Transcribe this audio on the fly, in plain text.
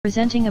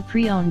Presenting a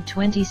pre-owned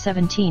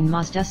 2017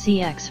 Mazda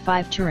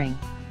CX-5 Touring.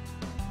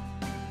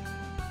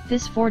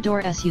 This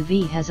four-door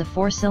SUV has a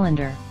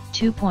four-cylinder,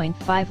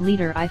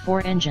 2.5-liter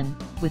i4 engine,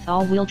 with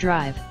all-wheel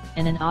drive,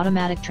 and an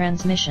automatic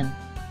transmission.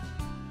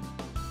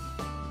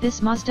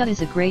 This Mazda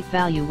is a great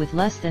value with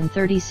less than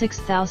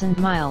 36,000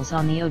 miles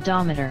on the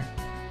odometer.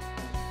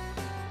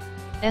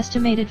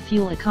 Estimated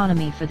fuel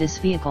economy for this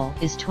vehicle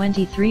is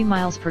 23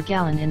 miles per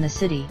gallon in the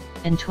city,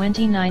 and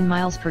 29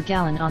 miles per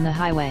gallon on the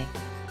highway.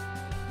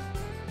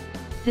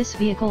 This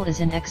vehicle is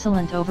in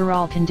excellent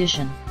overall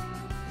condition.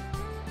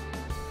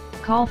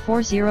 Call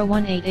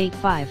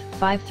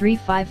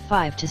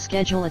 401-885-5355 to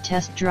schedule a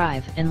test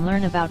drive and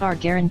learn about our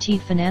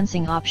guaranteed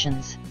financing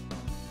options.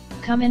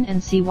 Come in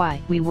and see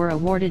why we were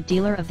awarded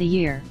Dealer of the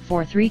Year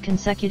for 3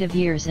 consecutive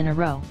years in a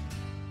row.